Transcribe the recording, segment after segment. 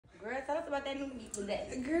that new beat with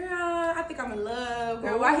that? Girl, I think I'm in love.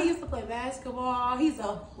 Girl, why he used to play basketball? He's a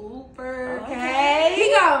hooper. Okay.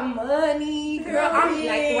 He got money. Girl, I'm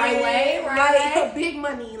like the right way, like big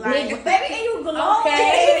money. Like, big, baby, and you glow.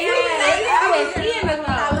 Okay. Yeah. You in the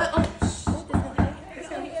glow.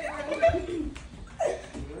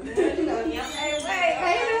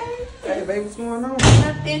 Hey, baby, what's going on?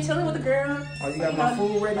 Nothing, chilling with the girl. Oh, you got my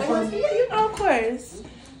food ready for me? Yeah, you know, of course.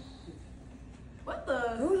 What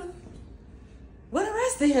the? What the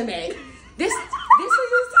rest of him at? This is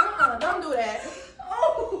don't do that.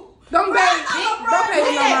 Oh. Don't pay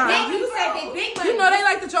me no mind. You said they big money. You know they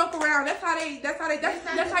like to joke around. That's how you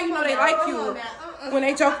know they like you when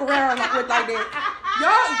they joke around with like that.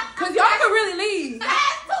 Cause y'all can really leave.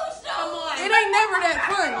 Come on. It ain't never that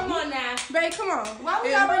funny. Come on now. Babe, come on. Why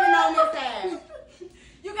we already know this ass?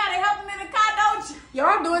 You gotta help him in the car, don't you?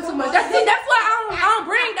 Y'all doing too much. That's why I don't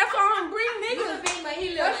bring niggas.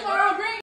 He That's why I